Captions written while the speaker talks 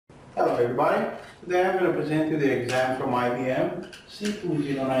Hello everybody. Today I'm going to present you the exam from IBM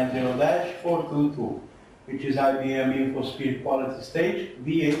C2090-422, which is IBM InfoSphere QualityStage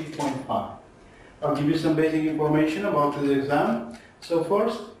v8.5. I'll give you some basic information about this exam. So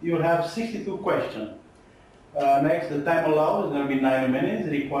first, you'll have 62 questions. Next, the time allowed is going to be 90 minutes,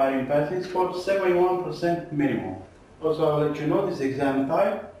 requiring passing score 71% minimum. Also, I'll let you know this exam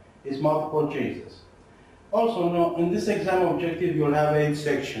type is multiple choices. Also, in this exam objective, you'll have 8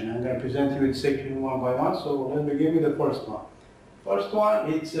 sections. I'm going to present you with section one by one, so let's begin with the first one. First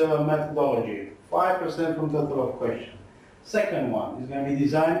one, it's methodology, 5% from total of question. Second one is going to be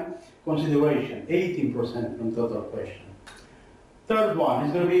design consideration, 18% from total question. Third one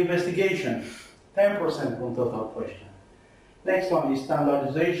is going to be investigation, 10% from total question. Next one is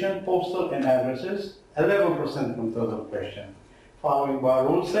standardization, postal and addresses, 11% from total question. Following by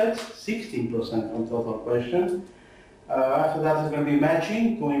rule sets, 16% from total question. After that is going to be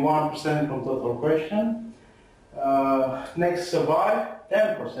matching, 21% from total question. Next, survive,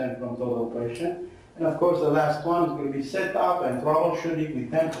 10% from total question. And of course, the last one is going to be setup and troubleshooting with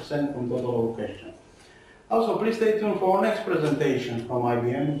 10% from total question. Also, please stay tuned for our next presentation from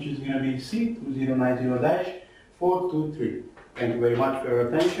IBM, which is going to be C2090-422. Thank you very much for your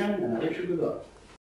attention, and I wish you good luck.